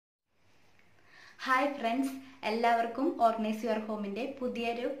Hi friends, എല്ലാവർക്കും organise your ഹോമിൻ്റെ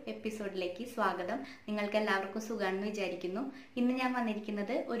പുതിയൊരു എപ്പിസോഡിലേക്ക് സ്വാഗതം. നിങ്ങൾക്ക് എല്ലാവർക്കും സുഖമാണെന്ന് വിചാരിക്കുന്നു. ഇന്ന് ഞാൻ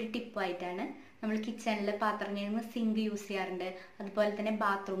വന്നിരിക്കുന്നത് ഒരു ടിപ്പായിട്ടാണ്. നമ്മൾ കിച്ചണിൽ പാത്രം കഴുകുന്ന സിങ്ക് യൂസ് ചെയ്യാറുണ്ട്, അതുപോലെ തന്നെ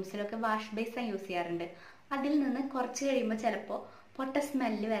ബാത്റൂംസിലൊക്കെ വാഷ് ബേസിൻ യൂസ് ചെയ്യാറുണ്ട്. അതിൽ നിന്ന് കുറച്ച് കഴിയുമ്പോൾ ചിലപ്പോൾ പൊട്ട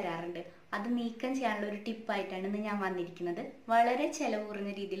സ്മെല്ല് വരാറുണ്ട്. അത് നീക്കം ചെയ്യാനുള്ള ഒരു ടിപ്പായിട്ടാണ് ഇന്ന് ഞാൻ വന്നിരിക്കുന്നത്. വളരെ ചിലവ്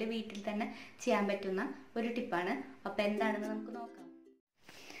കുറഞ്ഞ രീതിയിൽ വീട്ടിൽ തന്നെ ചെയ്യാൻ പറ്റുന്ന ഒരു ടിപ്പാണ്. അപ്പോൾ എന്താണെന്ന് നമുക്ക് നോക്കാം.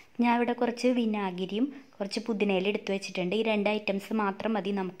 ഞാൻ ഇവിടെ കുറച്ച് വിനാഗിരിയും കുറച്ച് പുതിനയില എടുത്തു വെച്ചിട്ടുണ്ട്. ഈ 2 ഐറ്റംസ് മാത്രം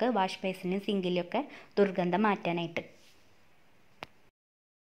മതി നമുക്ക് വാഷ് ബേസിനും സിങ്കിലൊക്കെ ദുർഗന്ധം മാറ്റാനായിട്ട്.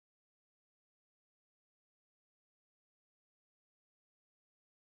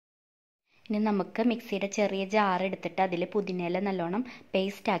 ഇനി നമുക്ക് മിക്സിയുടെ ചെറിയ ജാർ എടുത്തിട്ട് അതിൽ പുതിനയില നല്ലോണം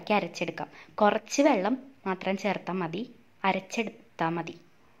പേസ്റ്റാക്കി അരച്ചെടുക്കാം. കുറച്ച് വെള്ളം മാത്രം ചേർത്താൽ മതി, അരച്ചെടുത്താൽ മതി.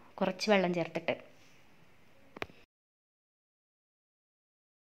 കുറച്ച് വെള്ളം ചേർത്തിട്ട്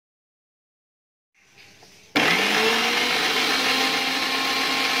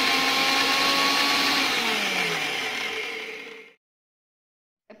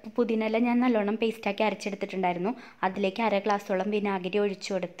പുതിനയില ഞാൻ നല്ലോണം പേസ്റ്റാക്കി അരച്ചെടുത്തിട്ടുണ്ടായിരുന്നു. അതിലേക്ക് 1/2 ഗ്ലാസോളം വിനാഗിരി ഒഴിച്ചു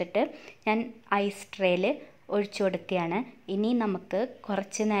കൊടുത്തിട്ട് ഞാൻ ഐസ് ട്രേയിൽ ഒഴിച്ചു കൊടുക്കുകയാണ്. ഇനി നമുക്ക്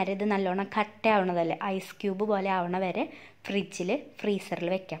കുറച്ച് നേരം ഇത് നല്ലോണം കട്ടയാവണതല്ലേ, ഐസ് ക്യൂബ് പോലെ ആവണ വരെ ഫ്രീസറിൽ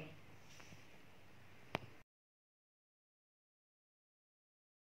വെക്കാം.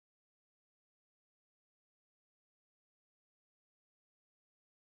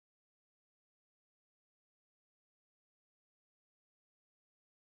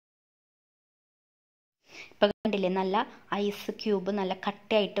 ഇപ്പം കണ്ടില്ലേ, നല്ല ഐസ് ക്യൂബ് നല്ല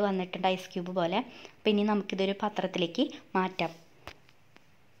കട്ടയായിട്ട് വന്നിട്ടുണ്ട്, ഐസ് ക്യൂബ് പോലെ. അപ്പം ഇനി നമുക്കിതൊരു പാത്രത്തിലേക്ക് മാറ്റാം.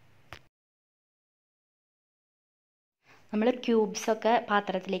 നമ്മൾ ക്യൂബ്സൊക്കെ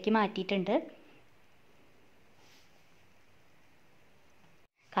പാത്രത്തിലേക്ക് മാറ്റിയിട്ടുണ്ട്.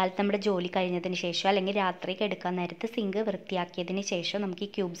 കാലത്ത് നമ്മുടെ ജോലി കഴിഞ്ഞതിന് ശേഷം അല്ലെങ്കിൽ രാത്രി കിടക്കാൻ നേരത്ത് സിങ്ക് വൃത്തിയാക്കിയതിന് ശേഷം നമുക്ക്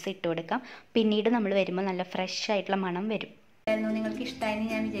ഈ ക്യൂബ്സ് ഇട്ട് കൊടുക്കാം. പിന്നീട് നമ്മൾ വരുമ്പോൾ നല്ല ഫ്രഷ് ആയിട്ടുള്ള മണം വരും. നിങ്ങൾക്ക് ഇഷ്ടമായെന്ന്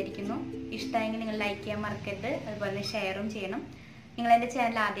ഞാൻ വിചാരിക്കുന്നു. ഇഷ്ടമായെങ്കിൽ നിങ്ങൾ ലൈക്ക് ചെയ്യാൻ മറക്കരുത്, അതുപോലെ ഷെയറും ചെയ്യണം. നിങ്ങൾ എൻ്റെ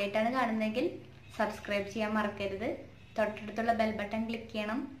ചാനൽ ആദ്യമായിട്ടാണ് കാണുന്നതെങ്കിൽ സബ്സ്ക്രൈബ് ചെയ്യാൻ മറക്കരുത്. തൊട്ടടുത്തുള്ള ബെൽ ബട്ടൺ ക്ലിക്ക്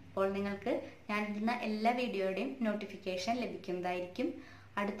ചെയ്യണം. അപ്പോൾ നിങ്ങൾക്ക് ഞാൻ ഇടുന്ന എല്ലാ വീഡിയോയുടെയും നോട്ടിഫിക്കേഷൻ ലഭിക്കുന്നതായിരിക്കും.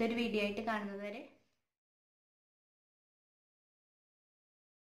 അടുത്തൊരു വീഡിയോ ആയിട്ട് കാണുന്നത് വരെ